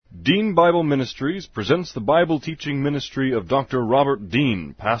Dean Bible Ministries presents the Bible teaching ministry of Dr. Robert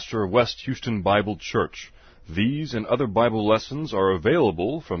Dean, pastor of West Houston Bible Church. These and other Bible lessons are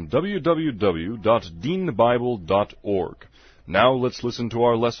available from www.deanbible.org. Now let's listen to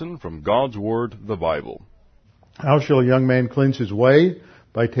our lesson from God's Word, the Bible. How shall a young man cleanse his way?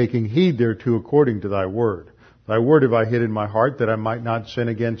 By taking heed thereto according to thy word. Thy word have I hid in my heart, that I might not sin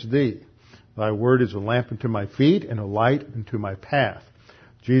against thee. Thy word is a lamp unto my feet, and a light unto my path.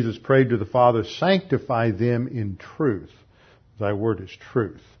 Jesus prayed to the Father, sanctify them in truth. Thy word is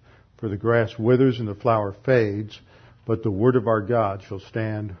truth. For the grass withers and the flower fades, but the word of our God shall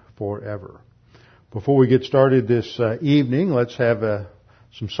stand forever. Before we get started this evening, let's have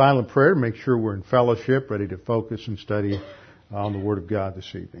some silent prayer to make sure we're in fellowship, ready to focus and study on the Word of God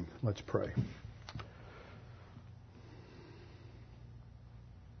this evening. Let's pray.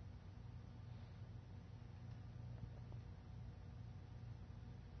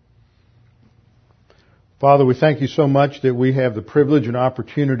 Father, we thank you so much that we have the privilege and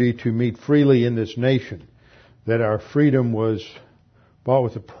opportunity to meet freely in this nation, that our freedom was bought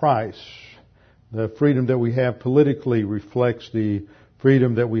with a price. The freedom that we have politically reflects the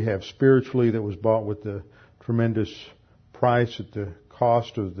freedom that we have spiritually that was bought with the tremendous price at the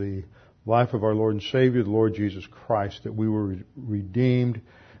cost of the life of our Lord and Savior, the Lord Jesus Christ, that we were redeemed,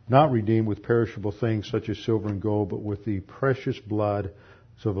 not redeemed with perishable things such as silver and gold, but with the precious blood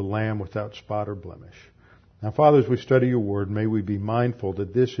of a lamb without spot or blemish. Now, Father, as we study your word, may we be mindful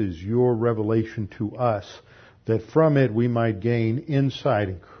that this is your revelation to us, that from it we might gain insight,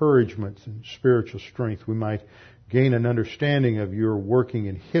 encouragement, and spiritual strength. We might gain an understanding of your working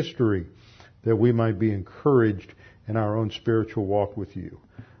in history, that we might be encouraged in our own spiritual walk with you.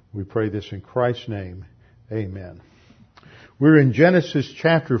 We pray this in Christ's name. Amen. We're in Genesis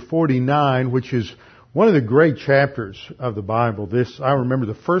chapter 49, which is one of the great chapters of the Bible. I remember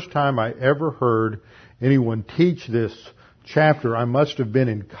the first time I ever heard anyone teach this chapter. I must have been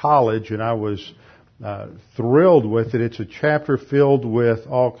in college, and I was thrilled with it. It's a chapter filled with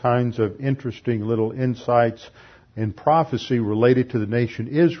all kinds of interesting little insights and prophecy related to the nation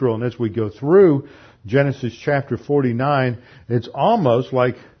Israel. And as we go through Genesis chapter 49, it's almost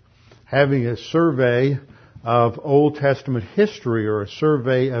like having a survey of Old Testament history or a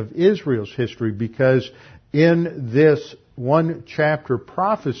survey of Israel's history, because in this one chapter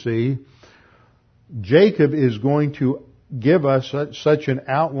prophecy, Jacob is going to give us such an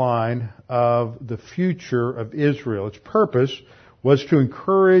outline of the future of Israel. Its purpose was to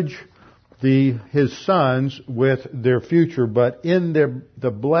encourage his sons with their future, but in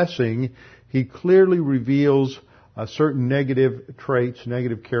the blessing, he clearly reveals certain negative traits,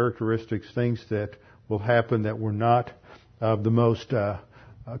 negative characteristics, things that will happen that were not of the most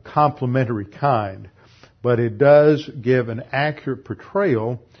complimentary kind. But it does give an accurate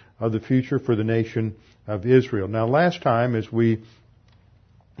portrayal of the future for the nation of Israel. Now, last time, as we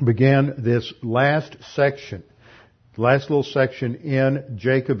began this last little section in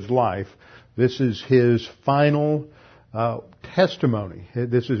Jacob's life, this is his final testimony.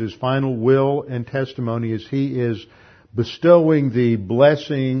 This is his final will and testimony as he is bestowing the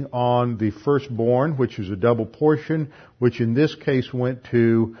blessing on the firstborn, which is a double portion, which in this case went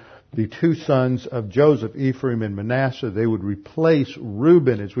to the two sons of Joseph, Ephraim and Manasseh. They would replace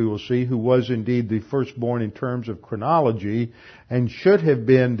Reuben, as we will see, who was indeed the firstborn in terms of chronology and should have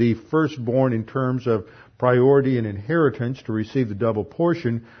been the firstborn in terms of priority and inheritance to receive the double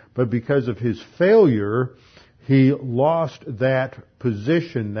portion. But because of his failure, he lost that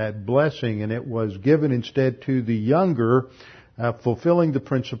position, that blessing, and it was given instead to the younger, fulfilling the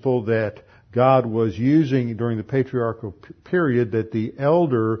principle that God was using during the patriarchal period, that the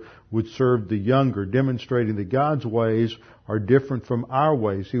elder would serve the younger, demonstrating that God's ways are different from our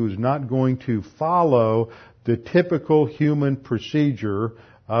ways. He was not going to follow the typical human procedure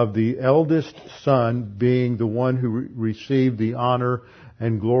of the eldest son being the one who received the honor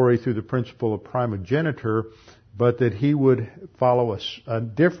and glory through the principle of primogeniture, but that he would follow a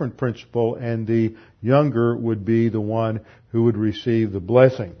different principle, and the younger would be the one who would receive the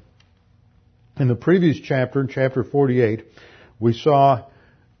blessing. In the previous chapter, in chapter 48, we saw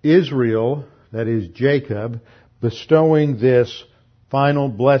Israel, that is Jacob, bestowing this final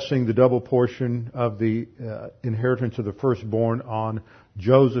blessing, the double portion of the inheritance of the firstborn, on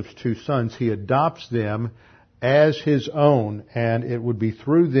Joseph's two sons. He adopts them as his own, and it would be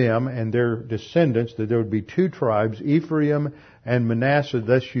through them and their descendants that there would be two tribes, Ephraim and Manasseh.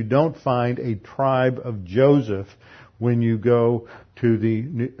 Thus you don't find a tribe of Joseph. when you go to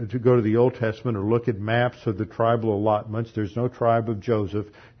the Old Testament or look at maps of the tribal allotments. There's no tribe of Joseph.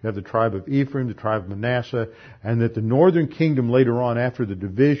 You have the tribe of Ephraim, the tribe of Manasseh, and that the northern kingdom later on after the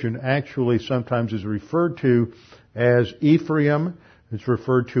division actually sometimes is referred to as Ephraim. It's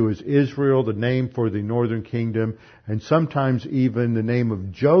referred to as Israel, the name for the northern kingdom, and sometimes even the name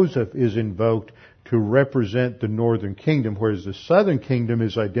of Joseph is invoked to represent the northern kingdom, whereas the southern kingdom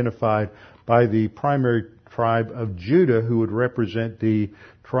is identified by the primary tribe of Judah, who would represent the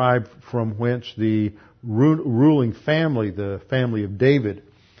tribe from whence the ruling family, the family of David,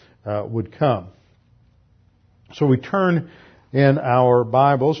 would come. So we turn in our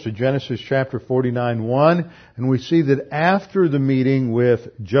Bibles to Genesis chapter 49:1, and we see that after the meeting with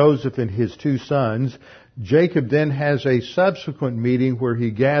Joseph and his two sons, Jacob then has a subsequent meeting where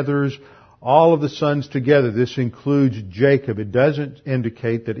he gathers all of the sons together. This includes Jacob. It doesn't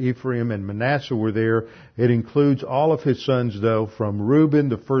indicate that Ephraim and Manasseh were there. It includes all of his sons, though, from Reuben,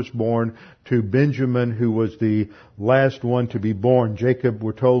 the firstborn, to Benjamin, who was the last one to be born. Jacob,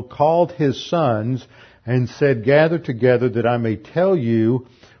 we're told, called his sons and said, "Gather together that I may tell you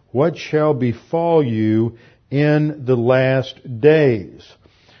what shall befall you in the last days."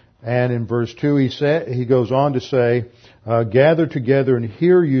 And in verse 2 he goes on to say, "Gather together and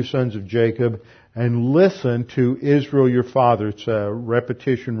hear, you sons of Jacob, and listen to Israel your father." It's a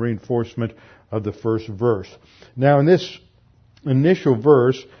repetition, reinforcement of the first verse. Now in this initial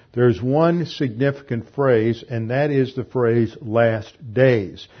verse, there's one significant phrase, and that is the phrase last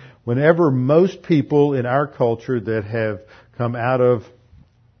days. Whenever most people in our culture that have come out of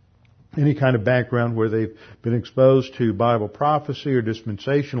any kind of background where they've been exposed to Bible prophecy or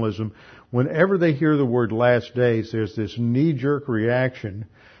dispensationalism, whenever they hear the word last days, there's this knee-jerk reaction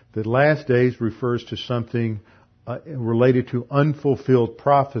that last days refers to something related to unfulfilled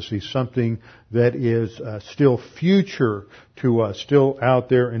prophecy, something that is still future to us, still out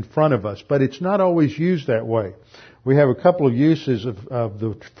there in front of us. But it's not always used that way. We have a couple of uses of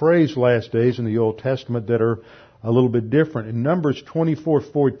the phrase last days in the Old Testament that are a little bit different. In Numbers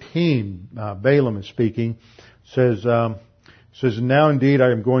 24:14, Balaam is speaking, says, "Now indeed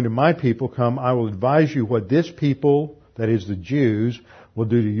I am going to my people. Come, I will advise you what this people," that is the Jews, "will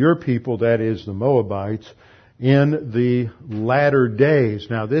do to your people," that is the Moabites, "in the latter days."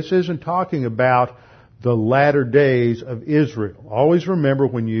 Now this isn't talking about the latter days of Israel. Always remember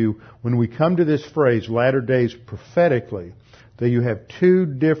when we come to this phrase, latter days prophetically, that you have two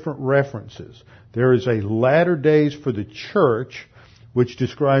different references. There is a latter days for the church, which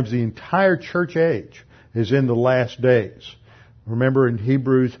describes the entire church age, is in the last days. Remember in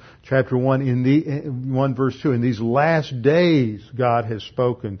Hebrews chapter 1, 1 verse 2, in these last days God has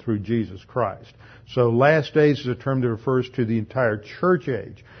spoken through Jesus Christ. So last days is a term that refers to the entire church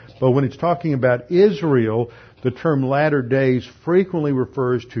age. But when it's talking about Israel, the term latter days frequently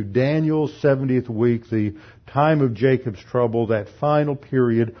refers to Daniel's 70th week, the time of Jacob's trouble, that final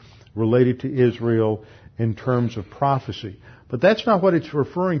period related to Israel in terms of prophecy. But that's not what it's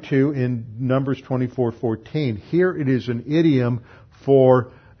referring to in Numbers 24:14. Here it is an idiom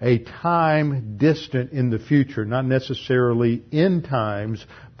for a time distant in the future, not necessarily in times,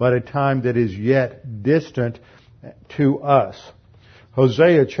 but a time that is yet distant to us.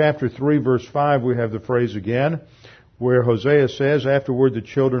 Hosea chapter 3 verse 5, we have the phrase again, where Hosea says, "Afterward the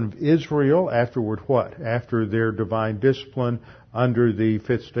children of Israel," afterward what? After their divine discipline, under the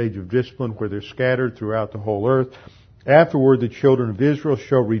fifth stage of discipline, where they're scattered throughout the whole earth, "Afterward the children of Israel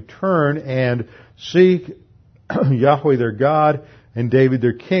shall return and seek Yahweh their God and David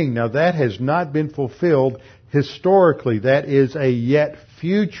their king." Now that has not been fulfilled historically. That is a yet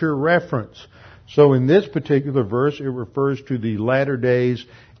future reference. So in this particular verse, it refers to the latter days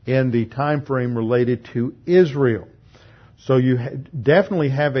in the time frame related to Israel. So you definitely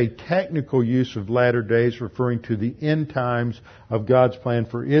have a technical use of latter days referring to the end times of God's plan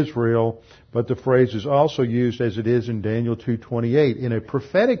for Israel, but the phrase is also used as it is in Daniel 2:28 in a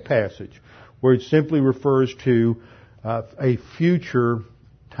prophetic passage where it simply refers to a future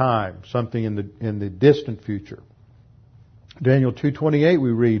time, something in the distant future. Daniel 2:28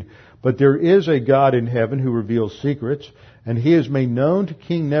 we read, "But there is a God in heaven who reveals secrets, and he has made known to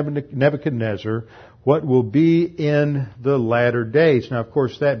King Nebuchadnezzar what will be in the latter days." Now, of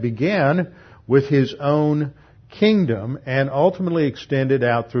course, that began with his own kingdom and ultimately extended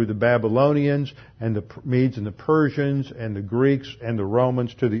out through the Babylonians and the Medes and the Persians and the Greeks and the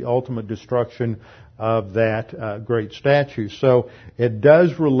Romans to the ultimate destruction of that great statue. So it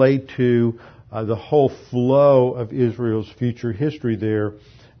does relate to the whole flow of Israel's future history there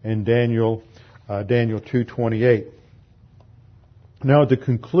in Daniel 2:28. Now, at the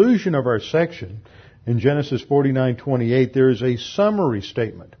conclusion of our section, in Genesis 49:28, there is a summary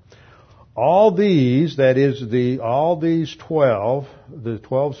statement. All these, that is, all these 12, the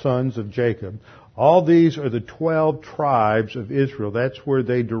 12 sons of Jacob, all these are the 12 tribes of Israel. That's where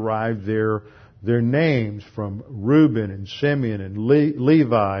they derive their names from: Reuben and Simeon and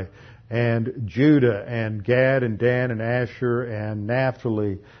Levi and Judah and Gad and Dan and Asher and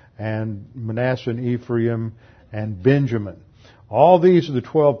Naphtali and Manasseh and Ephraim and Benjamin. All these are the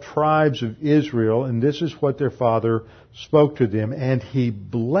 12 tribes of Israel, and this is what their father spoke to them. And he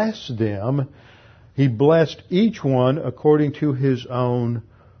blessed them. He blessed each one according to his own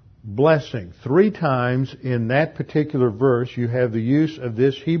blessing. 3 times in that particular verse you have the use of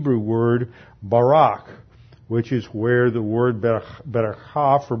this Hebrew word barak, which is where the word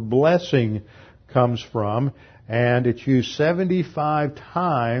barakah for blessing comes from. And it's used 75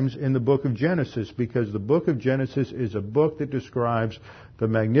 times in the book of Genesis, because the book of Genesis is a book that describes the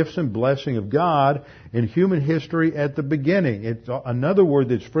magnificent blessing of God in human history at the beginning. It's another word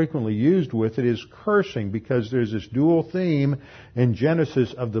that's frequently used with it is cursing, because there's this dual theme in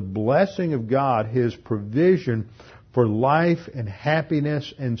Genesis of the blessing of God, His provision for life and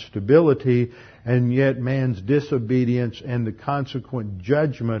happiness and stability, and yet man's disobedience and the consequent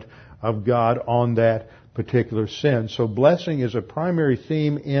judgment of God on that particular sin. So blessing is a primary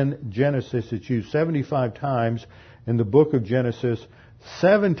theme in Genesis. It's used 75 times in the book of Genesis,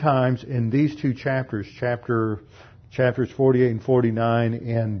 7 times in these 2 chapters, chapters 48 and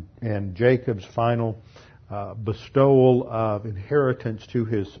 49, and Jacob's final bestowal of inheritance to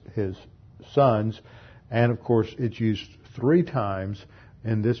his sons. And of course, it's used 3 times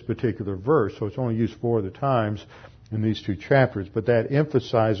in this particular verse. So it's only used 4 other times in these 2 chapters. But that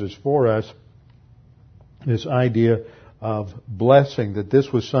emphasizes for us this idea of blessing, that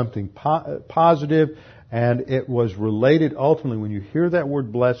this was something positive, and it was related ultimately. When you hear that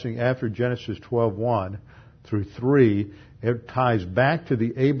word blessing after Genesis 12:1 through 3, it ties back to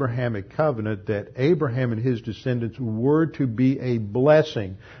the Abrahamic covenant that Abraham and his descendants were to be a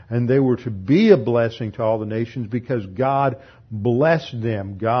blessing, and they were to be a blessing to all the nations because God blessed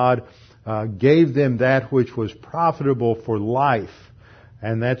them. God gave them that which was profitable for life,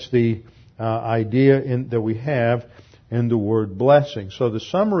 and that's the idea that we have in the word blessing. So the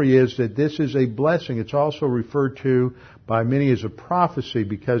summary is that this is a blessing. It's also referred to by many as a prophecy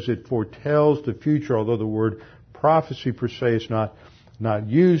because it foretells the future, although the word prophecy per se is not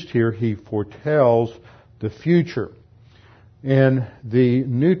used here. He foretells the future. In the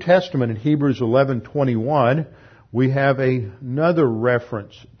New Testament, in Hebrews 11:21, we have another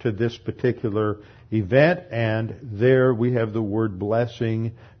reference to this particular event, and there we have the word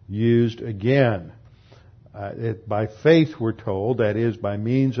blessing used again. By faith, we're told, that is, by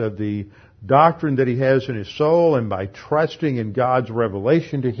means of the doctrine that he has in his soul and by trusting in God's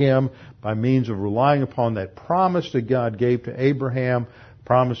revelation to him, by means of relying upon that promise that God gave to Abraham,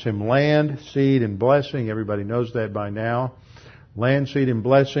 promised him land, seed, and blessing. Everybody knows that by now. Land, seed, and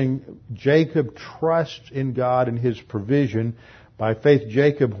blessing. Jacob trusts in God and his provision. By faith,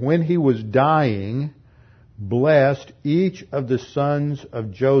 Jacob, when he was dying, blessed each of the sons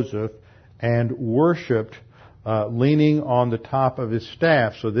of Joseph and worshipped leaning on the top of his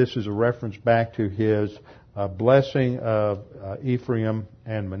staff. So this is a reference back to his blessing of Ephraim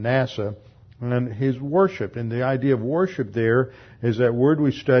and Manasseh and his worship. And the idea of worship there is that word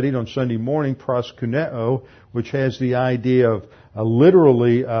we studied on Sunday morning, proskuneo, which has the idea of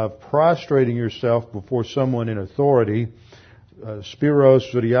literally of prostrating yourself before someone in authority.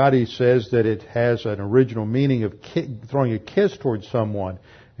 Spiros Zuriades says that it has an original meaning of throwing a kiss towards someone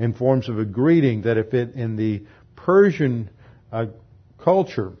in forms of a greeting, that if it in the Persian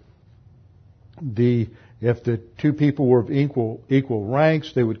culture, if the 2 people were of equal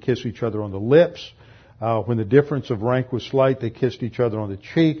ranks, they would kiss each other on the lips. When the difference of rank was slight, they kissed each other on the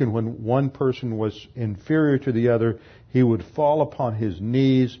cheek, and when one person was inferior to the other, he would fall upon his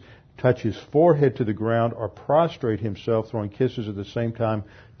knees, touch his forehead to the ground, or prostrate himself, throwing kisses at the same time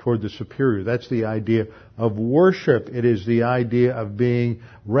toward the superior. That's the idea of worship. It is the idea of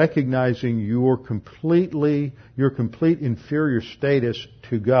recognizing your complete inferior status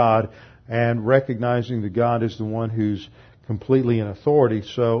to God and recognizing that God is the one who's completely in authority.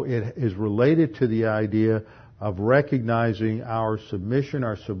 So it is related to the idea of recognizing our submission,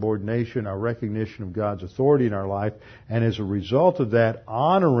 our subordination, our recognition of God's authority in our life, and as a result of that,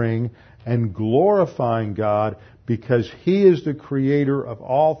 honoring and glorifying God because He is the creator of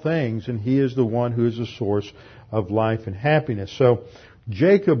all things and He is the one who is the source of life and happiness. So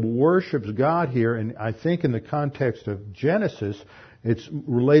Jacob worships God here, and I think in the context of Genesis, it's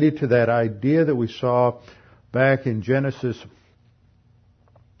related to that idea that we saw back in Genesis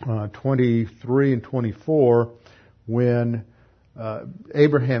 23 and 24, when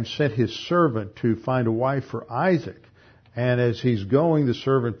Abraham sent his servant to find a wife for Isaac. And as he's going, the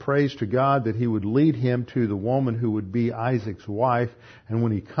servant prays to God that he would lead him to the woman who would be Isaac's wife. And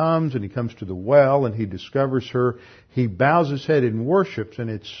when he comes to the well and he discovers her, he bows his head and worships. And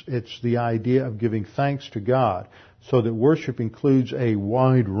it's the idea of giving thanks to God. So that worship includes a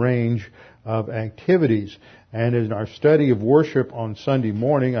wide range of activities. And in our study of worship on Sunday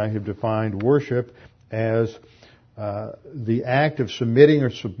morning, I have defined worship as the act of submitting or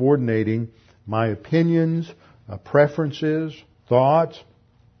subordinating my opinions, preferences, thoughts,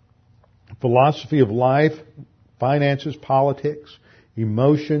 philosophy of life, finances, politics,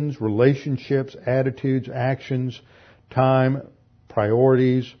 emotions, relationships, attitudes, actions, time,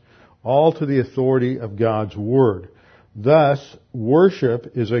 priorities, all to the authority of God's Word. Thus,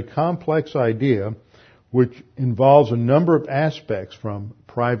 worship is a complex idea which involves a number of aspects, from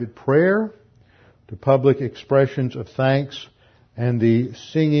private prayer to public expressions of thanks and the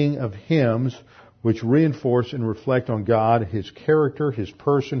singing of hymns which reinforce and reflect on God, His character, His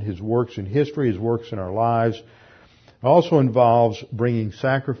person, His works in history, His works in our lives. It also involves bringing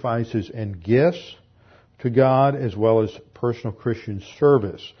sacrifices and gifts to God, as well as personal Christian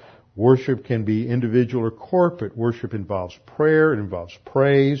service. Worship can be individual or corporate. Worship involves prayer, it involves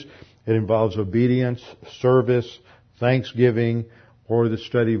praise, it involves obedience, service, thanksgiving, or the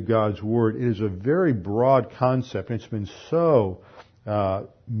study of God's Word. It is a very broad concept, and it's been so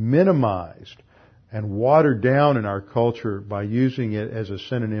minimized and watered down in our culture by using it as a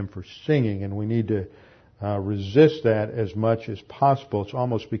synonym for singing, and we need to resist that as much as possible. It's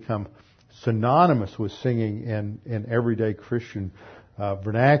almost become synonymous with singing in everyday Christian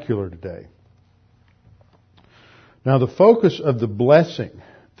vernacular today. Now, the focus of the blessing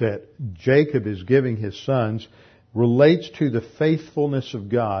that Jacob is giving his sons relates to the faithfulness of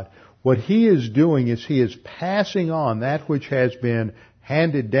God. What he is doing is he is passing on that which has been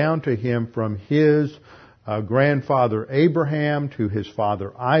handed down to him from his grandfather Abraham to his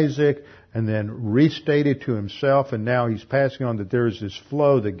father Isaac, and then restated to himself, and now he's passing on that there is this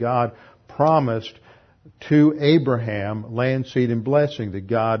flow that God promised to Abraham, land, seed, and blessing, that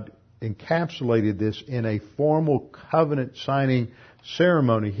God encapsulated this in a formal covenant signing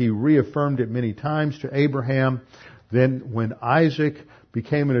ceremony. He reaffirmed it many times to Abraham. Then when Isaac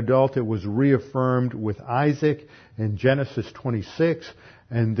became an adult, it was reaffirmed with Isaac in Genesis 26.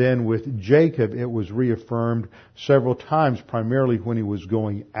 And then with Jacob, it was reaffirmed several times, primarily when he was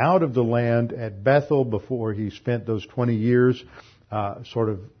going out of the land at Bethel before he spent those 20 years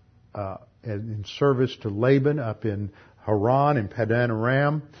in service to Laban up in Haran and Padan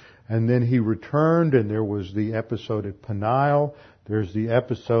Aram. And then he returned, and there was the episode at Peniel. There's the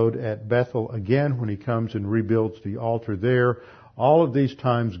episode at Bethel again when he comes and rebuilds the altar there. All of these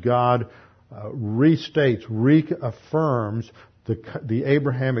times God restates, reaffirms the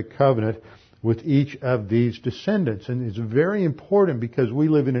Abrahamic covenant with each of these descendants. And it's very important because we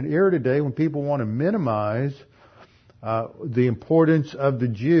live in an era today when people want to minimize the importance of the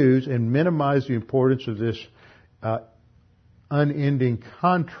Jews and minimize the importance of this unending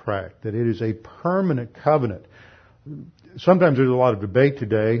contract, that it is a permanent covenant. Sometimes there's a lot of debate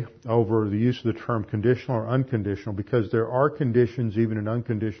today over the use of the term conditional or unconditional, because there are conditions even in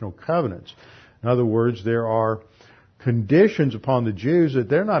unconditional covenants. In other words, there are conditions upon the Jews that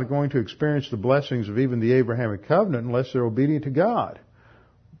they're not going to experience the blessings of even the Abrahamic covenant unless they're obedient to God.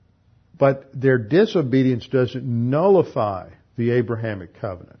 But their disobedience doesn't nullify the Abrahamic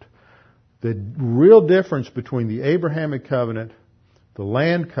covenant. The real difference between the Abrahamic covenant, the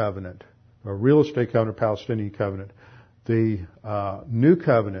land covenant, or real estate covenant, Palestinian covenant, the new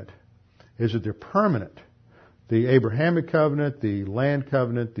covenant, is that they're permanent. The Abrahamic covenant, the land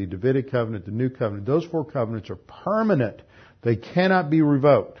covenant, the Davidic covenant, the new covenant, those four covenants are permanent. They cannot be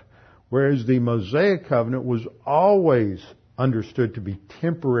revoked. Whereas the Mosaic covenant was always understood to be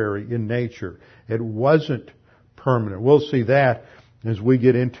temporary in nature. It wasn't permanent. We'll see that as we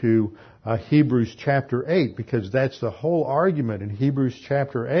get into Hebrews chapter 8, because that's the whole argument in Hebrews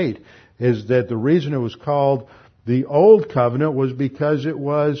chapter 8, is that the reason it was called the Old Covenant was because it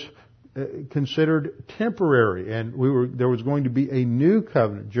was considered temporary, and there was going to be a new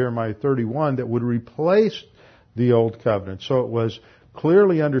covenant, Jeremiah 31, that would replace the Old Covenant. So it was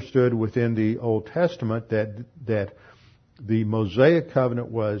clearly understood within the Old Testament that the Mosaic covenant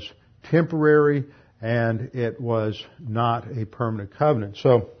was temporary and it was not a permanent covenant.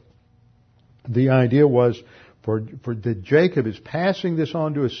 So the idea was for that Jacob is passing this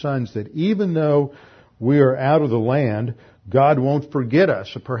on to his sons, that even though we are out of the land, God won't forget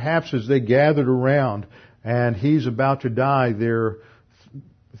us. So perhaps as they gathered around and he's about to die, they're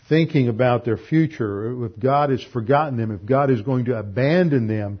thinking about their future, if God has forgotten them, if God is going to abandon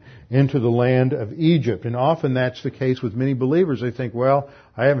them into the land of Egypt. And often that's the case with many believers. They think, well,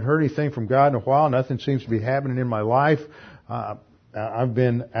 I haven't heard anything from God in a while. Nothing seems to be happening in my life. I've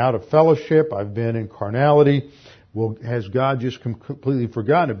been out of fellowship. I've been in carnality. Well, has God just completely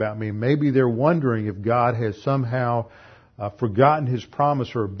forgotten about me? Maybe they're wondering if God has somehow forgotten His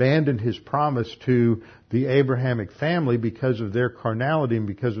promise or abandoned His promise to the Abrahamic family because of their carnality and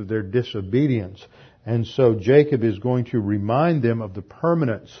because of their disobedience. And so Jacob is going to remind them of the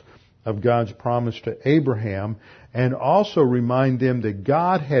permanence of God's promise to Abraham, and also remind them that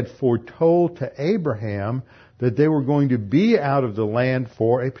God had foretold to Abraham that they were going to be out of the land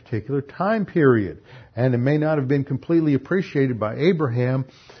for a particular time period. And it may not have been completely appreciated by Abraham,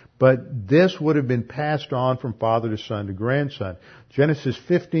 but this would have been passed on from father to son to grandson. Genesis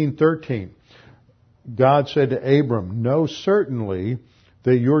 15:13. God said to Abram, "Know certainly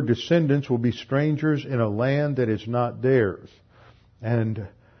that your descendants will be strangers in a land that is not theirs, and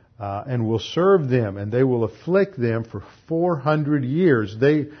will serve them, and they will afflict them for 400 years."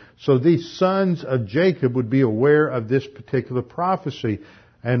 So these sons of Jacob would be aware of this particular prophecy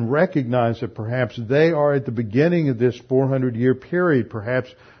and recognize that perhaps they are at the beginning of this 400-year period.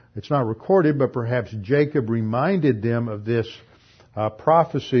 Perhaps it's not recorded, but perhaps Jacob reminded them of this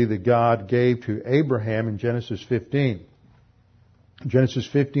prophecy that God gave to Abraham in Genesis 15. Genesis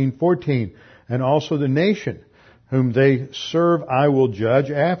 15:14, "And also the nation whom they serve I will judge.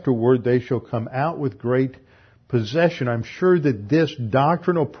 Afterward they shall come out with great possession." I'm sure that this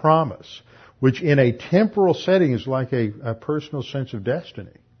doctrinal promise, which in a temporal setting is like a personal sense of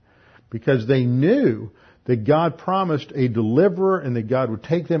destiny, because they knew that God promised a deliverer and that God would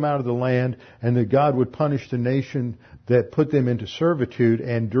take them out of the land and that God would punish the nation that put them into servitude.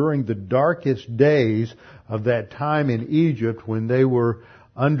 And during the darkest days of that time in Egypt, when they were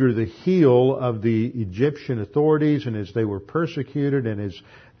under the heel of the Egyptian authorities, and as they were persecuted, and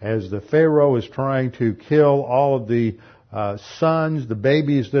as the Pharaoh is trying to kill all of the sons, the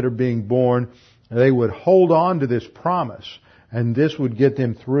babies that are being born, they would hold on to this promise, and this would get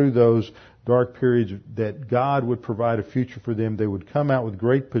them through those dark periods, that God would provide a future for them. They would come out with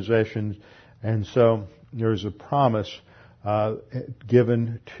great possessions. And so there's a promise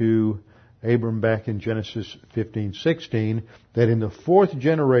given to Abram back in Genesis 15:16, that in the fourth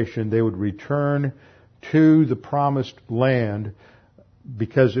generation they would return to the promised land,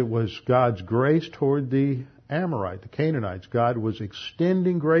 because it was God's grace toward the Amorite, the Canaanites. God was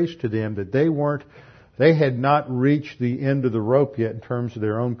extending grace to them, that they had not reached the end of the rope yet in terms of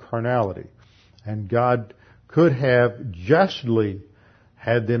their own carnality. And God could have justly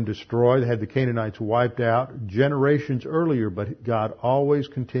had them destroyed, had the Canaanites wiped out generations earlier, but God always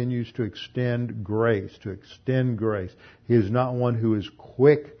continues to extend grace, He is not one who is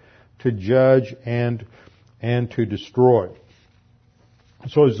quick to judge and to destroy.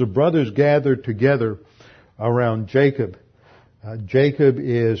 So as the brothers gathered together around Jacob, Jacob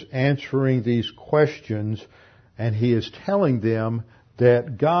is answering these questions, and he is telling them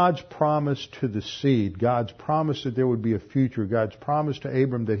that God's promise to the seed, God's promise that there would be a future, God's promise to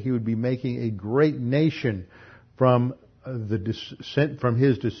Abram that he would be making a great nation from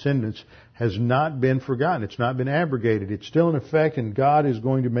his descendants, has not been forgotten. It's not been abrogated. It's still in effect, and God is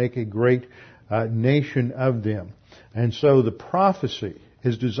going to make a great nation of them. And so the prophecy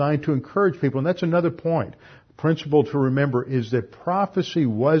is designed to encourage people, and that's another point. Principle to remember is that prophecy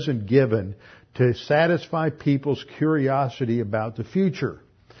wasn't given to satisfy people's curiosity about the future.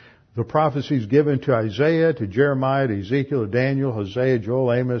 The prophecies given to Isaiah, to Jeremiah, to Ezekiel, to Daniel, Hosea,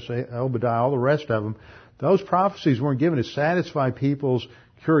 Joel, Amos, Obadiah, all the rest of them, those prophecies weren't given to satisfy people's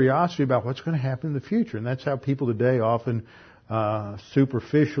curiosity about what's going to happen in the future. And that's how people today often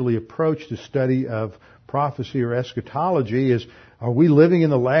superficially approach the study of prophecy or eschatology is, are we living in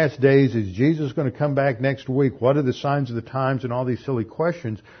the last days? Is Jesus going to come back next week? What are the signs of the times? And all these silly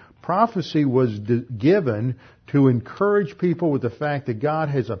questions. Prophecy was given to encourage people with the fact that God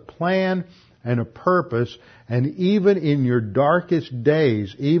has a plan and a purpose, and even in your darkest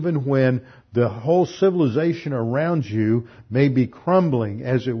days, even when the whole civilization around you may be crumbling,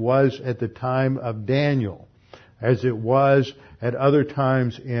 as it was at the time of Daniel, as it was at other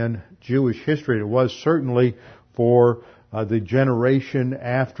times in Jewish history. It was certainly for the generation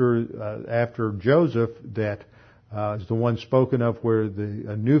after Joseph that is the one spoken of, where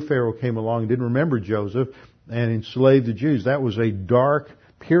a new Pharaoh came along and didn't remember Joseph and enslaved the Jews. That was a dark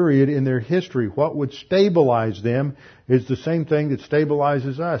period in their history. What would stabilize them is the same thing that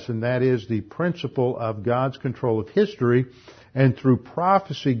stabilizes us, and that is the principle of God's control of history. And through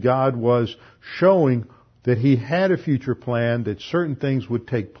prophecy, God was showing that He had a future plan, that certain things would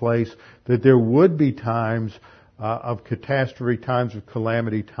take place, that there would be times of catastrophe, times of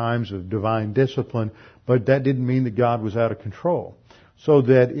calamity, times of divine discipline, but that didn't mean that God was out of control. So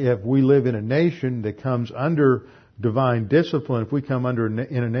that if we live in a nation that comes under divine discipline, if we come in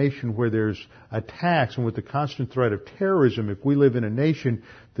a nation where there's attacks and with the constant threat of terrorism, if we live in a nation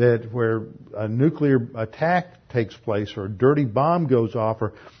where a nuclear attack takes place or a dirty bomb goes off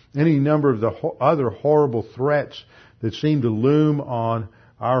or any number of the other horrible threats that seem to loom on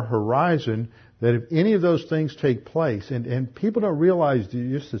our horizon, that if any of those things take place, and people don't realize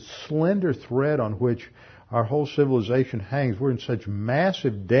just the slender thread on which our whole civilization hangs, we're in such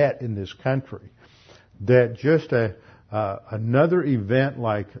massive debt in this country, that just another event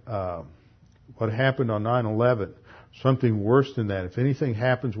like what happened on 9/11, something worse than that, if anything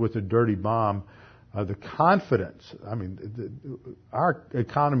happens with a dirty bomb, the confidence, our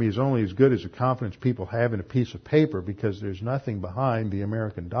economy is only as good as the confidence people have in a piece of paper, because there's nothing behind the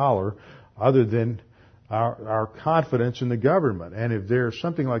American dollar other than our confidence in the government. And if there's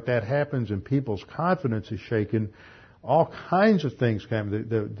something like that happens and people's confidence is shaken, all kinds of things can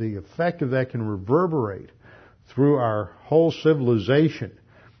happen. The effect of that can reverberate through our whole civilization.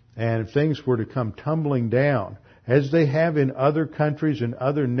 And if things were to come tumbling down, as they have in other countries and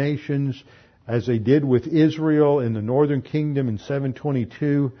other nations, as they did with Israel in the northern kingdom in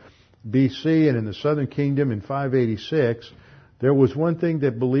 722 BC and in the southern kingdom in 586, there was one thing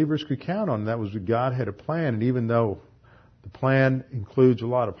that believers could count on, and that was that God had a plan. And even though the plan includes a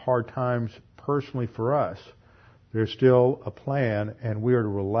lot of hard times personally for us, there's still a plan, and we are to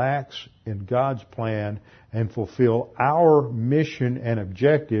relax in God's plan and fulfill our mission and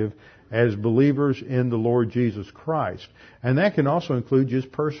objective as believers in the Lord Jesus Christ. And that can also include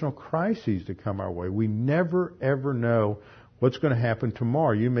just personal crises that come our way. We never, ever know what's going to happen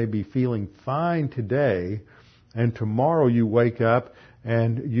tomorrow. You may be feeling fine today, and tomorrow you wake up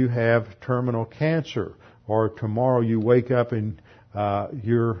and you have terminal cancer. Or tomorrow you wake up and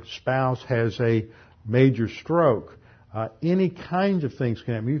your spouse has a major stroke. Any kinds of things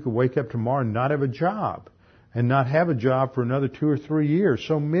can happen. You could wake up tomorrow and not have a job, and not have a job for another 2 or 3 years.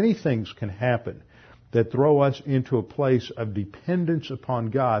 So many things can happen that throw us into a place of dependence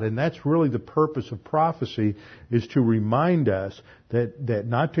upon God. And that's really the purpose of prophecy, is to remind us that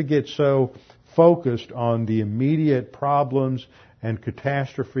not to get so focused on the immediate problems and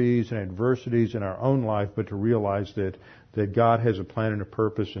catastrophes and adversities in our own life, but to realize that God has a plan and a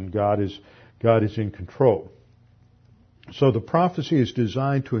purpose, and God is in control. So the prophecy is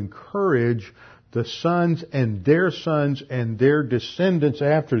designed to encourage the sons and their descendants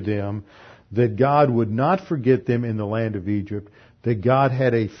after them, that God would not forget them in the land of Egypt, that God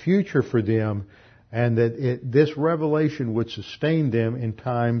had a future for them, and that this revelation would sustain them in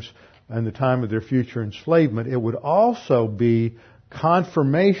the time of their future enslavement. It would also be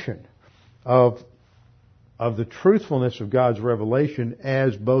confirmation of the truthfulness of God's revelation,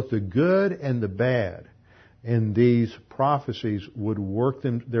 as both the good and the bad in these prophecies would work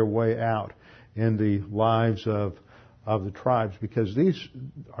their way out in the lives of the tribes, because these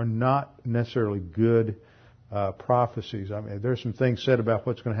are not necessarily good prophecies. There's some things said about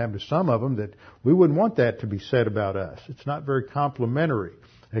what's going to happen to some of them that we wouldn't want that to be said about us. It's not very complimentary.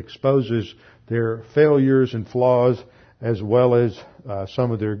 It exposes their failures and flaws, as well as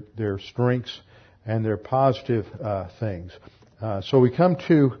some of their strengths and their positive things. So we come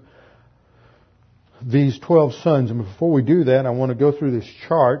to these 12 sons, and before we do that, I want to go through this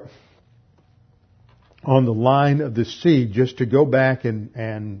chart on the line of the seed, just to go back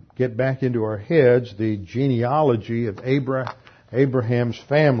and get back into our heads the genealogy of Abraham's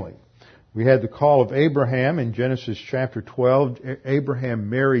family. We had the call of Abraham in Genesis chapter 12. Abraham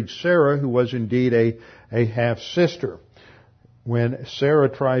married Sarah, who was indeed a half-sister. When Sarah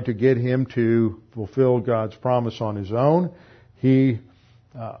tried to get him to fulfill God's promise on his own, he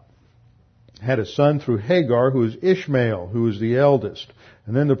had a son through Hagar, who was Ishmael, who was the eldest.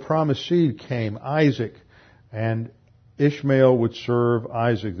 And then the promised seed came, Isaac, and Ishmael would serve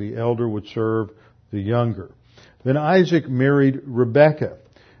Isaac. The elder would serve the younger. Then Isaac married Rebekah,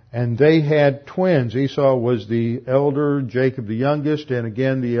 and they had twins. Esau was the elder, Jacob the youngest, and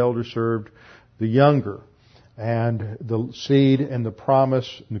again the elder served the younger. And the seed and the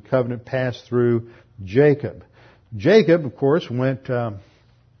promise and the covenant passed through Jacob. Jacob, of course, went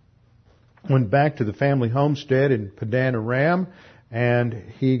back to the family homestead in Padan Aram, and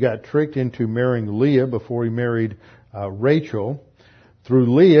he got tricked into marrying Leah before he married Rachel.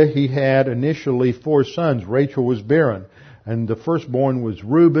 Through Leah, he had initially 4 sons. Rachel was barren, and the firstborn was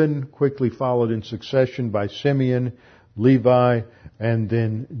Reuben, quickly followed in succession by Simeon, Levi, and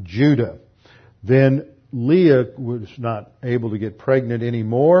then Judah. Then Leah was not able to get pregnant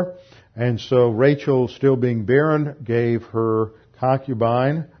anymore, and so Rachel, still being barren, gave her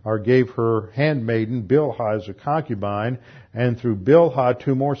concubine, or gave her handmaiden Bilhah as a concubine, and through Bilhah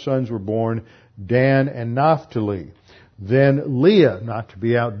 2 more sons were born, Dan and Naphtali. Then Leah, not to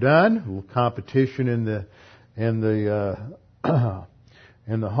be outdone, a little competition in the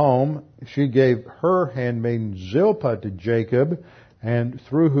home, she gave her handmaiden Zilpah to Jacob, and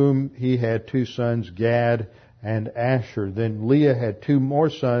through whom he had 2 sons, Gad and Asher. Then Leah had 2 more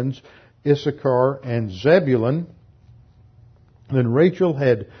sons, Issachar and Zebulun. Then Rachel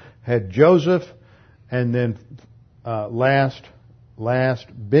had Joseph, and then last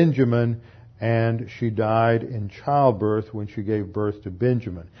Benjamin, and she died in childbirth when she gave birth to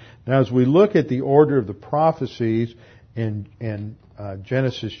Benjamin. Now, as we look at the order of the prophecies in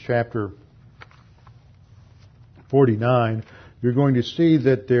Genesis chapter 49, you're going to see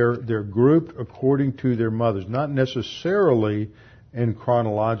that they're grouped according to their mothers, not necessarily in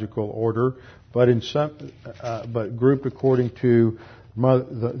chronological order, but but grouped according to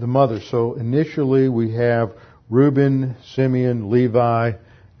the mother. So initially we have Reuben, Simeon, Levi,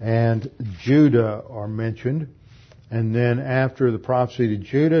 and Judah are mentioned, and then after the prophecy to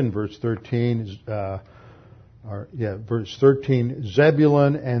Judah in verse 13, verse 13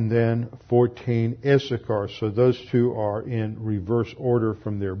 Zebulun, and then 14 Issachar. So those 2 are in reverse order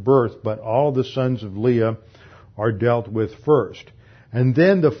from their birth, but all the sons of Leah are dealt with first. And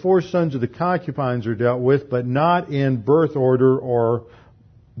then the 4 sons of the concubines are dealt with, but not in birth order or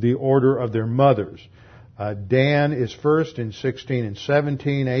the order of their mothers. Dan is first in 16 and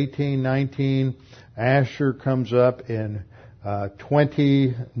 17, 18, 19. Asher comes up in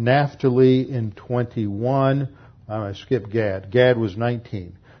 20. Naphtali in 21. I skipped Gad. Gad was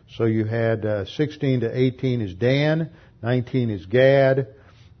 19. So you had 16 to 18 is Dan. 19 is Gad.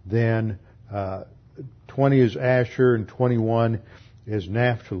 Then 20 is Asher, and 21 is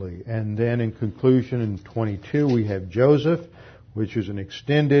Naphtali. And then in conclusion, in 22, we have Joseph, which is an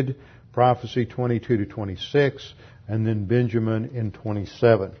extended prophecy, 22 to 26, and then Benjamin in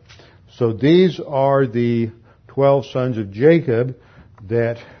 27. So these are the 12 sons of Jacob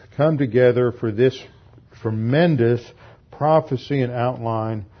that come together for this tremendous prophecy and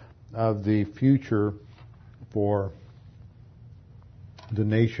outline of the future for the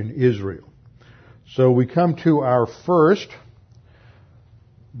nation Israel. So we come to our first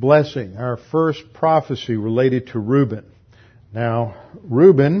blessing, our first prophecy related to Reuben. Now,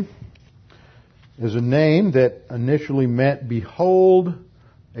 Reuben is a name that initially meant, behold,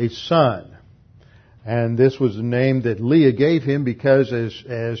 a son. And this was the name that Leah gave him because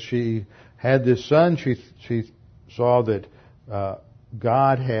as she had this son, she saw that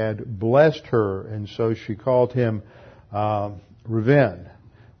God had blessed her, and so she called him Reuben.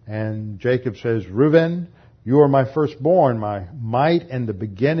 And Jacob says, Reuben, you are my firstborn, my might and the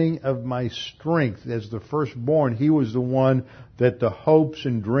beginning of my strength. As the firstborn, he was the one that the hopes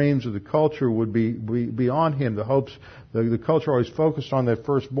and dreams of the culture would be on him. The hopes, the culture always focused on that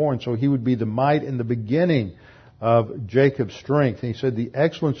firstborn, so he would be the might and the beginning of Jacob's strength. And he said the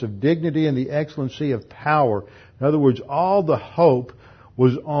excellence of dignity and the excellency of power. In other words, all the hope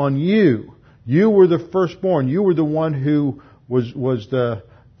was on you. You were the firstborn. You were the one who was the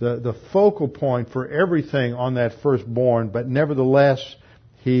focal point for everything on that firstborn, but nevertheless,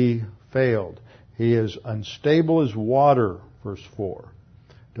 he failed. He is unstable as water, verse 4.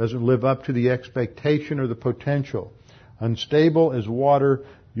 Doesn't live up to the expectation or the potential. Unstable as water,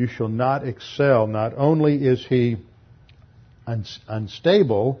 you shall not excel. Not only is he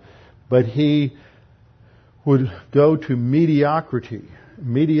unstable, but he would go to mediocrity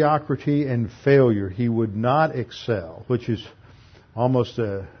and failure. He would not excel, which is almost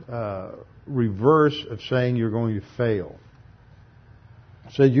a reverse of saying you're going to fail.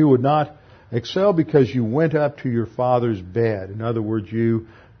 It said you would not excel because you went up to your father's bed. In other words, you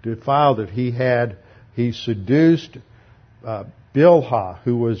defiled it. He seduced Bilhah,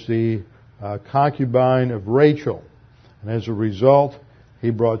 who was the concubine of Rachel. And as a result,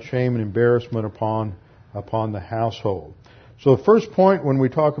 he brought shame and embarrassment upon the household. So the first point when we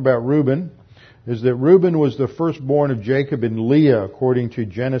talk about Reuben is that Reuben was the firstborn of Jacob and Leah, according to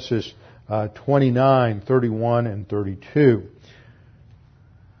Genesis 29, 31, and 32.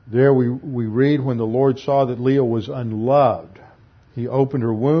 There we read, when the Lord saw that Leah was unloved, he opened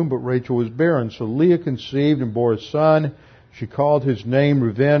her womb, but Rachel was barren. So Leah conceived and bore a son. She called his name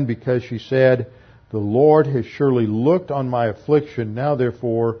Reuben because she said, the Lord has surely looked on my affliction. Now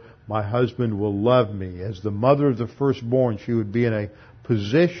therefore my husband will love me. As the mother of the firstborn, she would be in a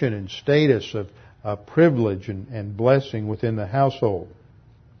position and status of privilege and blessing within the household.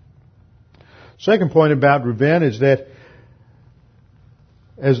 Second point about Reuben is that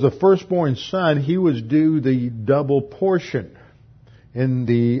as the firstborn son, he was due the double portion. In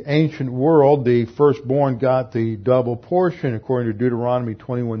the ancient world, the firstborn got the double portion according to Deuteronomy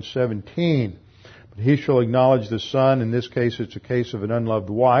 21:17. But he shall acknowledge the son. In this case, it's a case of an unloved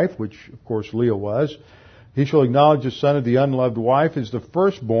wife, which of course Leah was. He shall acknowledge the son of the unloved wife as the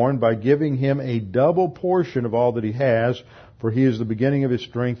firstborn by giving him a double portion of all that he has, for he is the beginning of his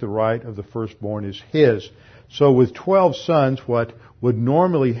strength. The right of the firstborn is his. So with 12 sons, what would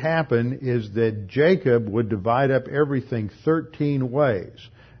normally happen is that Jacob would divide up everything 13 ways,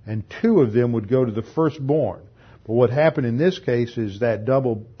 and 2 of them would go to the firstborn. But what happened in this case is that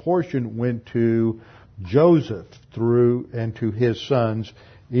double portion went to Joseph and to his sons,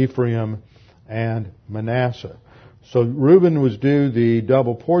 Ephraim and Manasseh. So Reuben was due the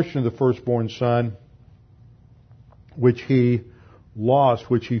double portion of the firstborn son, which he lost,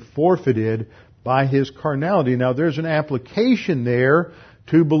 which he forfeited by his carnality. Now there's an application there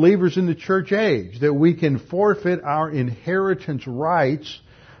to believers in the church age, that we can forfeit our inheritance rights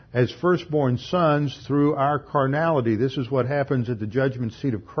as firstborn sons through our carnality. This is what happens at the judgment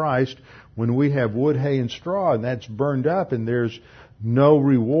seat of Christ when we have wood, hay, and straw, and that's burned up, and there's no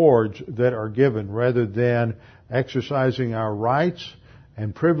rewards that are given. Rather than exercising our rights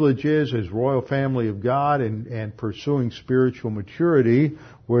and privileges as royal family of God and pursuing spiritual maturity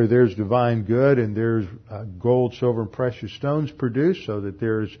where there's divine good and there's gold, silver, and precious stones produced, so that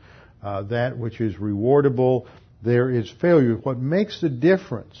there's that which is rewardable, there is failure. What makes the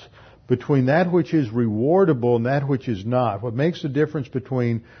difference between that which is rewardable and that which is not? What makes the difference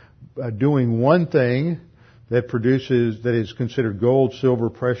between doing one thing that is considered gold, silver,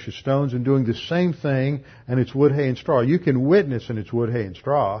 precious stones, and doing the same thing and it's wood, hay, and straw? You can witness and it's wood, hay, and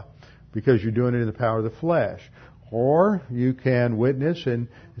straw because you're doing it in the power of the flesh. Or you can witness and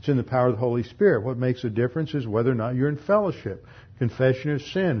it's in the power of the Holy Spirit. What makes the difference is whether or not you're in fellowship. Confession of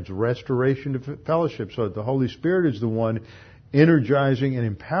sin, it's restoration of fellowship, so that the Holy Spirit is the one energizing and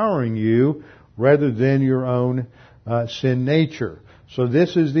empowering you rather than your own sin nature. So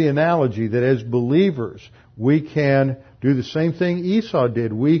this is the analogy that as believers, we can do the same thing Esau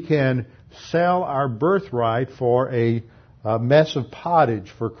did. We can sell our birthright for a mess of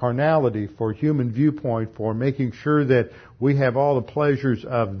pottage, for carnality, for human viewpoint, for making sure that we have all the pleasures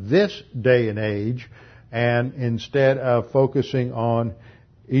of this day and age, and instead of focusing on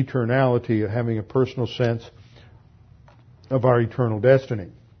eternality, having a personal sense of our eternal destiny.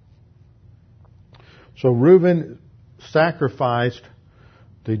 So Reuben sacrificed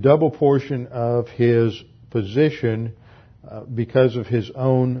the double portion of his position because of his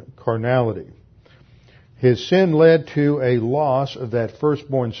own carnality. His sin led to a loss of that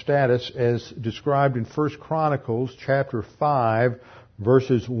firstborn status as described in 1 Chronicles chapter 5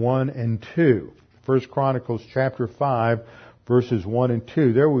 verses 1 and 2. 1 Chronicles chapter 5 verses 1 and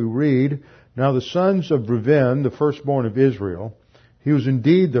 2. There we read, "Now the sons of Reuben, the firstborn of Israel, he was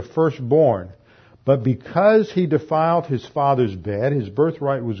indeed the firstborn, but because he defiled his father's bed, his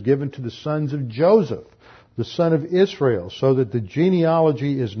birthright was given to the sons of Joseph, the son of Israel, so that the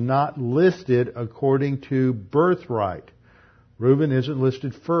genealogy is not listed according to birthright." Reuben isn't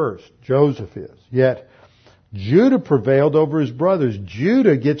listed first. Joseph is. Yet Judah prevailed over his brothers.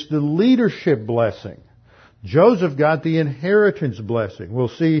 Judah gets the leadership blessing. Joseph got the inheritance blessing. We'll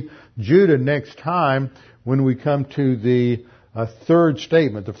see Judah next time when we come to the third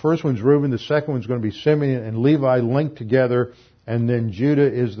statement. The first one's Reuben, the second one's going to be Simeon and Levi linked together, and then Judah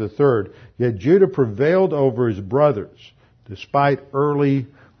is the third. Yet Judah prevailed over his brothers. Despite early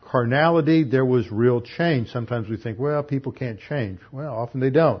carnality, there was real change. Sometimes we think, well, people can't change. Well, often they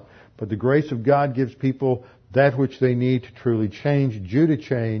don't. But the grace of God gives people that which they need to truly change. Judah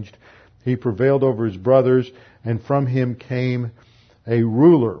changed. He prevailed over his brothers, and from him came a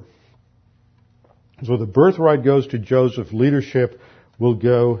ruler. So the birthright goes to Joseph. Leadership will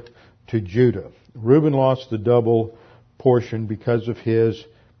go to Judah. Reuben lost the double portion because of his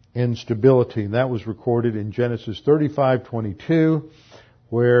instability. And that was recorded in Genesis 35:22,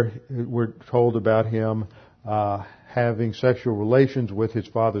 where we're told about him having sexual relations with his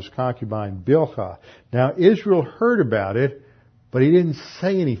father's concubine, Bilhah. Now, Israel heard about it, but he didn't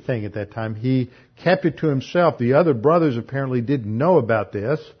say anything at that time. He kept it to himself. The other brothers apparently didn't know about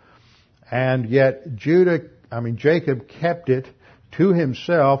this, and yet Jacob kept it to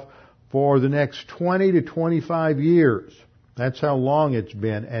himself for the next 20 to 25 years. That's how long it's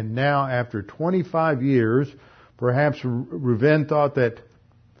been. And now, after 25 years, perhaps Reuben thought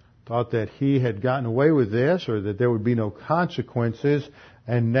that he had gotten away with this, or that there would be no consequences,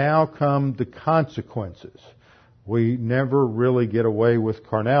 and now come the consequences. We never really get away with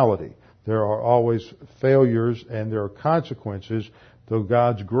carnality. There are always failures and there are consequences, though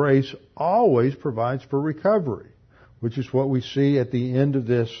God's grace always provides for recovery, which is what we see at the end of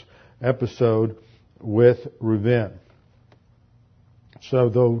this episode with Reuben. So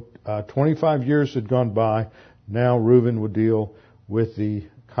though 25 years had gone by, now Reuben would deal with the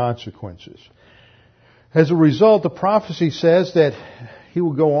consequences. As a result, the prophecy says that he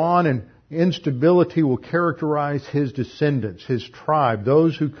will go on and instability will characterize his descendants, his tribe.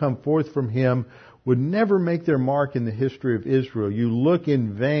 Those who come forth from him would never make their mark in the history of Israel. You look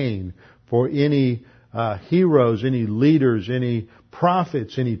in vain for any heroes, any leaders, any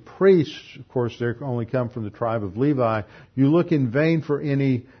prophets, any priests. Of course, they only come from the tribe of Levi. You look in vain for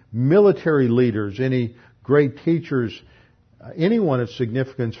any military leaders, any great teachers, anyone of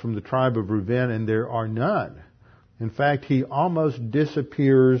significance from the tribe of Reuben, and there are none. In fact, he almost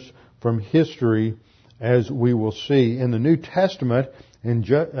disappears from history, as we will see. In the New Testament, in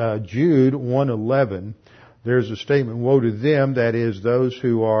Jude 1:11, there's a statement, "Woe to them," that is, those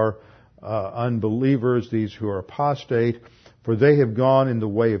who are unbelievers, these who are apostate, "for they have gone in the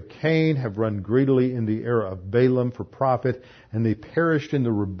way of Cain, have run greedily in the error of Balaam for profit, and they perished in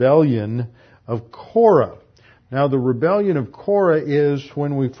the rebellion of Korah." Now, the rebellion of Korah is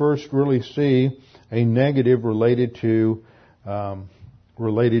when we first really see a negative related to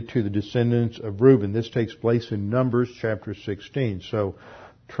the descendants of Reuben. This takes place in Numbers chapter 16. So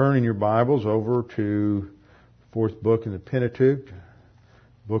turn in your Bibles over to the fourth book in the Pentateuch,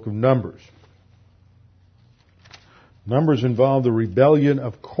 book of Numbers. Numbers involve the rebellion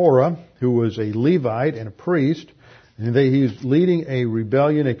of Korah, who was a Levite and a priest, and he is leading a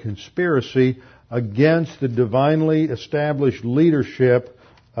rebellion, a conspiracy against the divinely established leadership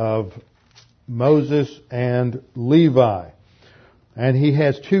of Moses and Levi. And he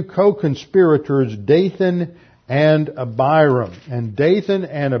has two co-conspirators, Dathan and Abiram. And Dathan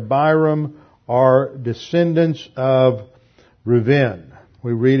and Abiram are descendants of Reuben.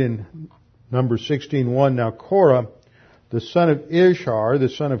 We read in Numbers 16:1, "Now Korah, the son of Ishar, the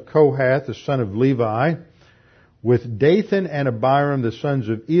son of Kohath, the son of Levi, with Dathan and Abiram, the sons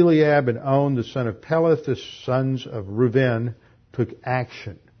of Eliab, and On, the son of Peleth, the sons of Reuben, took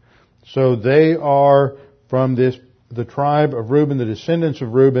action." So they are from the tribe of Reuben, the descendants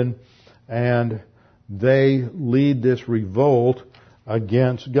of Reuben, and they lead this revolt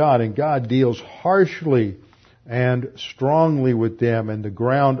against God. And God deals harshly and strongly with them, and the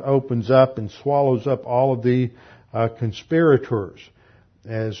ground opens up and swallows up all of the conspirators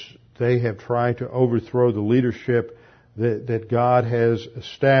as they have tried to overthrow the leadership that God has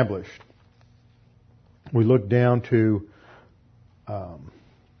established. We look down to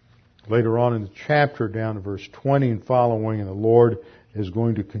later on in the chapter, down to verse 20 and following, and the Lord is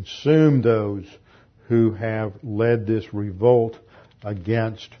going to consume those who have led this revolt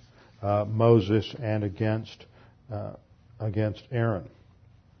against Moses and against Aaron.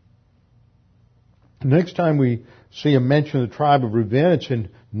 Next time we see a mention of the tribe of Reuben, it's in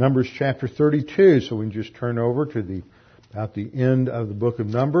Numbers chapter 32. So we can just turn over to about the end of the book of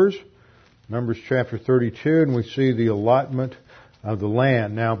Numbers. Numbers chapter 32, and we see the allotment of the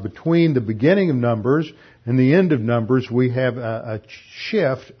land. Now, between the beginning of Numbers and the end of Numbers, we have a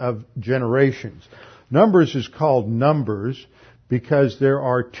shift of generations. Numbers is called Numbers because there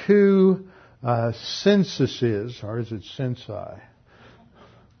are two censuses, or is it censi?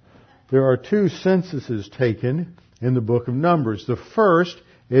 There are two censuses taken in the book of Numbers. The first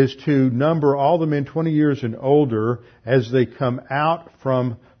is to number all the men 20 years and older as they come out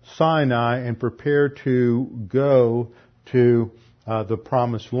from Sinai and prepare to go to the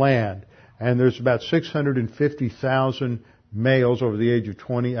promised land. And there's about 650,000 males over the age of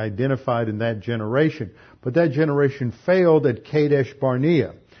 20 identified in that generation. But that generation failed at Kadesh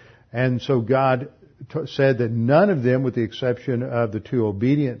Barnea. And so God said that none of them, with the exception of the two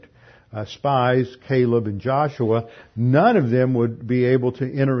obedient spies, Caleb and Joshua, none of them would be able to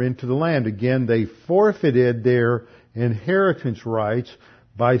enter into the land. Again, they forfeited their inheritance rights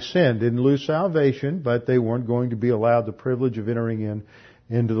by sin. Didn't lose salvation, but they weren't going to be allowed the privilege of entering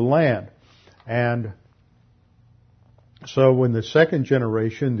into the land. And so when the second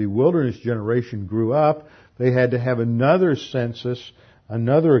generation, the wilderness generation, grew up, they had to have another census,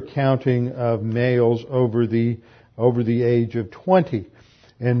 another accounting of males over the age of 20.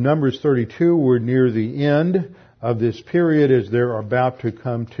 In Numbers 32, we're near the end of this period as they're about to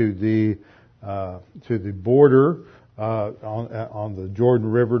come to the border on the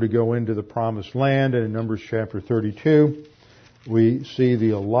Jordan River to go into the promised land. And in Numbers chapter 32, we see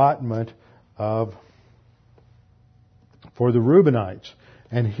the allotment for the Reubenites.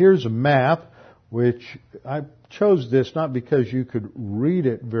 And here's a map which I chose this not because you could read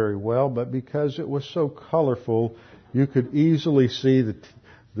it very well, but because it was so colorful, you could easily see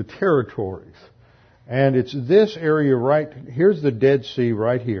the territories. And it's this area here's the Dead Sea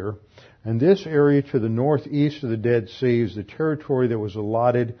right here, and this area to the northeast of the Dead Sea is the territory that was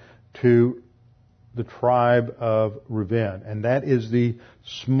allotted to the tribe of Reuben, and that is the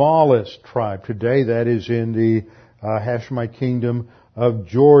smallest tribe. Today that is in the Hashemite kingdom of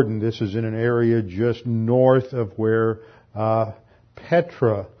Jordan. This is in an area just north of where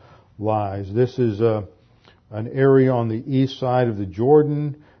Petra lies. This is an area on the east side of the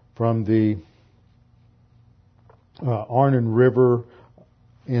Jordan from the Arnon River,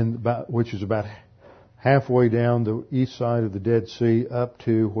 which is about halfway down the east side of the Dead Sea up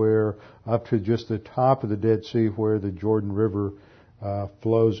to just the top of the Dead Sea where the Jordan River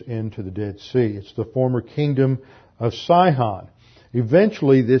flows into the Dead Sea. It's the former kingdom of Sihon.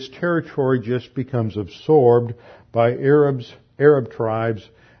 Eventually this territory just becomes absorbed by Arab tribes,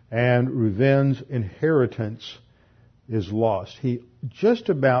 and Reuben's inheritance is lost. He just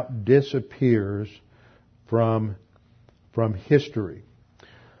about disappears from history.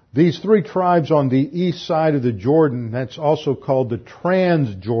 These three tribes on the east side of the Jordan, that's also called the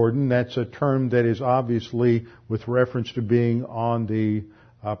Transjordan. That's a term that is obviously with reference to being on the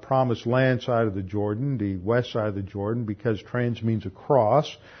Promised Land side of the Jordan, the west side of the Jordan, because trans means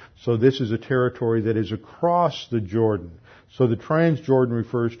across. So this is a territory that is across the Jordan. So the Transjordan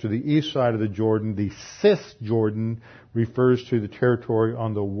refers to the east side of the Jordan. The Cisjordan refers to the territory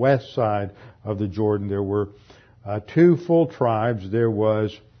on the west side of the Jordan. There were two full tribes. There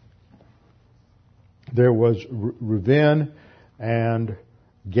was Reuben and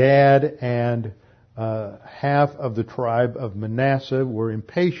Gad, and half of the tribe of Manasseh were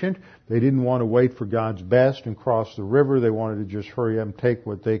impatient. They didn't want to wait for God's best and cross the river. They wanted to just hurry up and take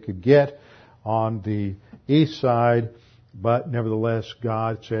what they could get on the east side. But nevertheless,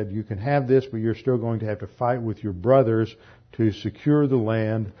 God said, you can have this, but you're still going to have to fight with your brothers to secure the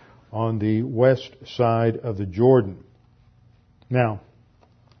land on the west side of the Jordan. Now,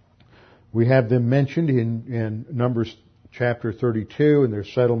 we have them mentioned in Numbers chapter 32 and their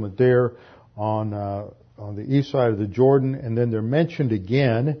settlement there on the east side of the Jordan, and then they're mentioned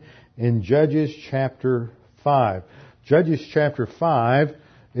again in Judges chapter 5. Judges chapter 5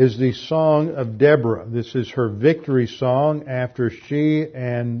 is the song of Deborah. This is her victory song after she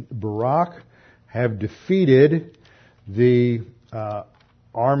and Barak have defeated the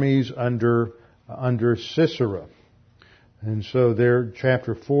armies under Sisera. And so there,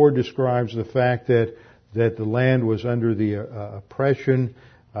 chapter 4 describes the fact that the land was under the oppression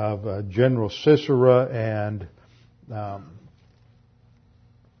of General Sisera, and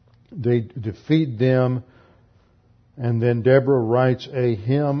they defeat them. And then Deborah writes a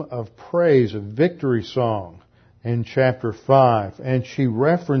hymn of praise, a victory song in chapter 5. And she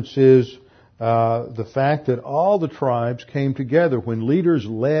references the fact that all the tribes came together when leaders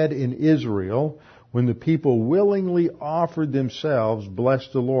led in Israel. When the people willingly offered themselves, bless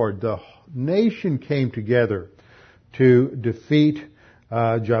the Lord. The nation came together to defeat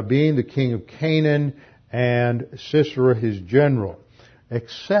Jabin, the king of Canaan, and Sisera, his general,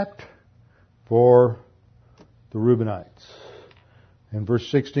 except for the Reubenites. In verse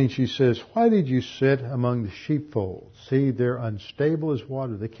 16 she says, why did you sit among the sheepfolds? See, they're unstable as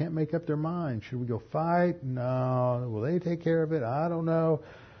water. They can't make up their mind. Should we go fight? No. Will they take care of it? I don't know.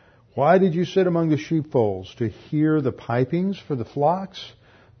 Why did you sit among the sheepfolds? To hear the pipings for the flocks?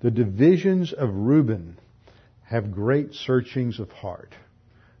 The divisions of Reuben have great searchings of heart.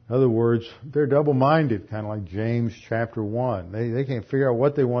 In other words, they're double-minded, kind of like James chapter 1. They can't figure out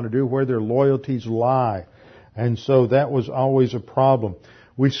what they want to do, where their loyalties lie. And so that was always a problem.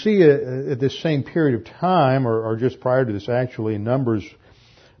 We see at this same period of time, or just prior to this actually, in Numbers,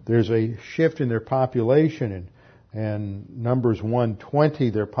 there's a shift in their population. And Numbers 120,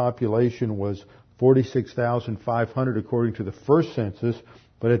 their population was 46,500 according to the first census.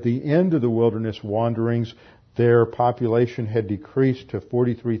 But at the end of the wilderness wanderings, their population had decreased to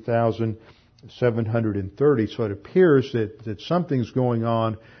 43,730. So it appears that something's going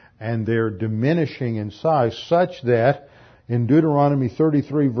on, and they're diminishing in size, such that in Deuteronomy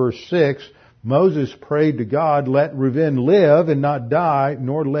 33 verse 6, Moses prayed to God, let Reuben live and not die,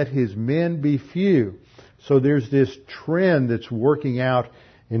 nor let his men be few. So there's this trend that's working out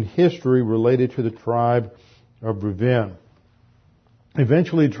in history related to the tribe of Reuben.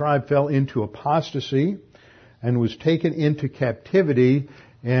 Eventually the tribe fell into apostasy and was taken into captivity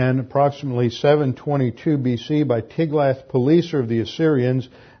in approximately 722 BC by Tiglath-Pileser of the Assyrians,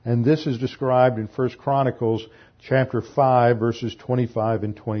 and this is described in 1 Chronicles chapter 5 verses 25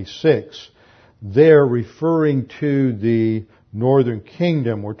 and 26. there, referring to the northern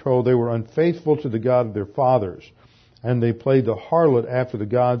kingdom, we're told they were unfaithful to the God of their fathers, and they played the harlot after the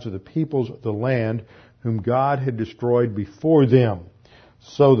gods of the peoples of the land, whom God had destroyed before them.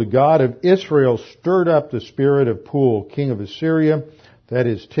 So the God of Israel stirred up the spirit of Pul, king of Assyria, that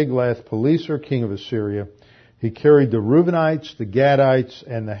is Tiglath-Pileser, king of Assyria. He carried the Reubenites, the Gadites,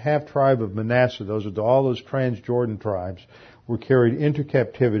 and the half-tribe of Manasseh. All those Transjordan tribes were carried into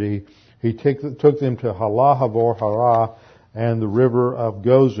captivity. He took them to Halah-Havor-Harah and the river of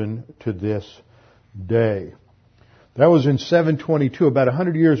Gozan to this day. That was in 722. About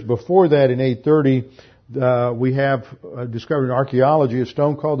 100 years before that, in 830, we have discovered in archaeology a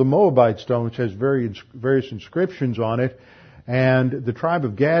stone called the Moabite stone, which has various inscriptions on it. And the tribe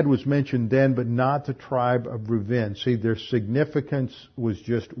of Gad was mentioned then, but not the tribe of Reuben. See, their significance was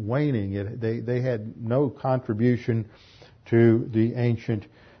just waning. They had no contribution to the ancient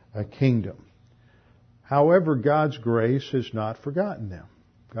kingdom. However, God's grace has not forgotten them.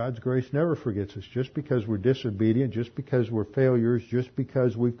 God's grace never forgets us. Just because we're disobedient, just because we're failures, just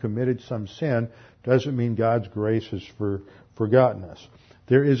because we've committed some sin, doesn't mean God's grace has forgotten us.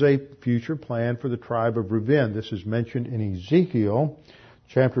 There is a future plan for the tribe of Reuben. This is mentioned in Ezekiel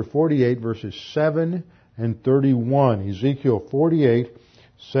chapter 48, verses 7 and 31. Ezekiel 48,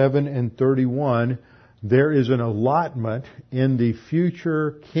 7 and 31. There is an allotment in the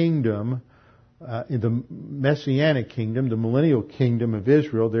future kingdom, in the Messianic kingdom, the millennial kingdom of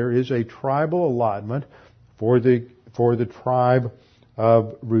Israel. There is a tribal allotment for the tribe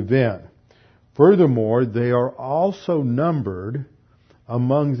of Reuben. Furthermore, they are also numbered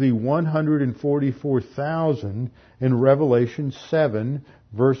among the 144,000 in Revelation 7,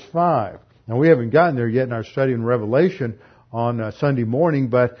 verse 5. Now, we haven't gotten there yet in our study in Revelation on Sunday morning,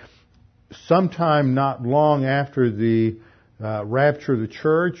 but sometime not long after the rapture of the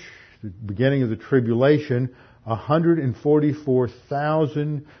church, the beginning of the tribulation,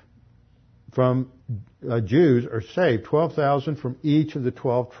 144,000 from Jews are saved, 12,000 from each of the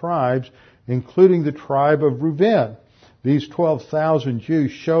 12 tribes, including the tribe of Reuben. These 12,000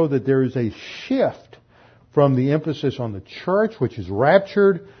 Jews show that there is a shift from the emphasis on the church, which is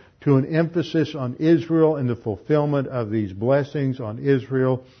raptured, to an emphasis on Israel and the fulfillment of these blessings on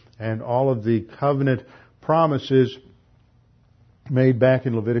Israel and all of the covenant promises made back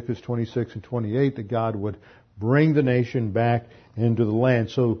in Leviticus 26 and 28 that God would bring the nation back into the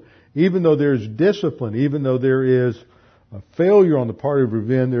land. So even though there's discipline, even though there is a failure on the part of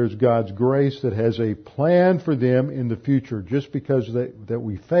Reuben, there's God's grace that has a plan for them in the future. Just because that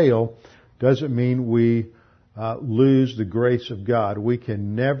we fail doesn't mean we lose the grace of God. We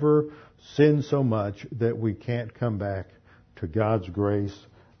can never sin so much that we can't come back to God's grace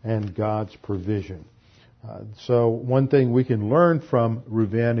and God's provision. So one thing we can learn from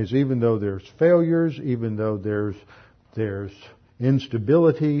Reuben is even though there's failures, even though there's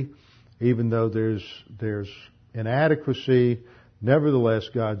instability, even though there's inadequacy, nevertheless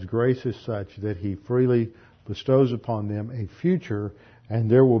God's grace is such that He freely bestows upon them a future, and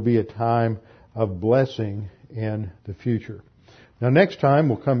there will be a time of blessing in the future. Now next time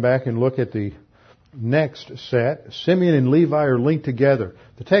we'll come back and look at the next set. Simeon and Levi are linked together.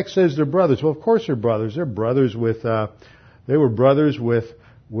 The text says they're brothers. Well, of course they're brothers. They're brothers with, they were brothers with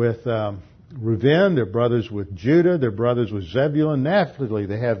Reuben. They're brothers with Judah. They're brothers with Zebulun, Naphtali.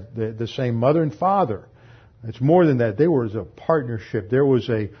 They have the same mother and father. It's more than that. There was a partnership. There was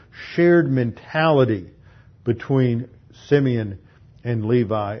a shared mentality between Simeon and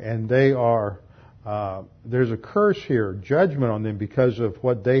Levi, and they are, there's a curse here, judgment on them because of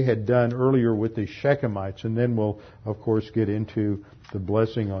what they had done earlier with the Shechemites, and then we'll, of course, get into the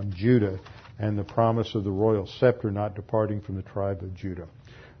blessing on Judah and the promise of the royal scepter not departing from the tribe of Judah.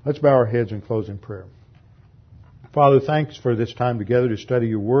 Let's bow our heads and close in prayer. Father, thanks for this time together to study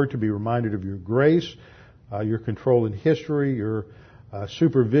your word, to be reminded of your grace, your control in history, your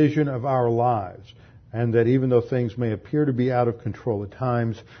supervision of our lives, and that even though things may appear to be out of control at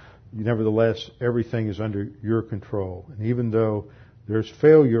times, nevertheless, everything is under your control. And even though there's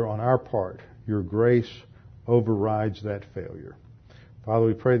failure on our part, your grace overrides that failure. Father,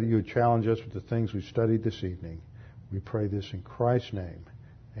 we pray that you would challenge us with the things we've studied this evening. We pray this in Christ's name.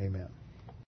 Amen.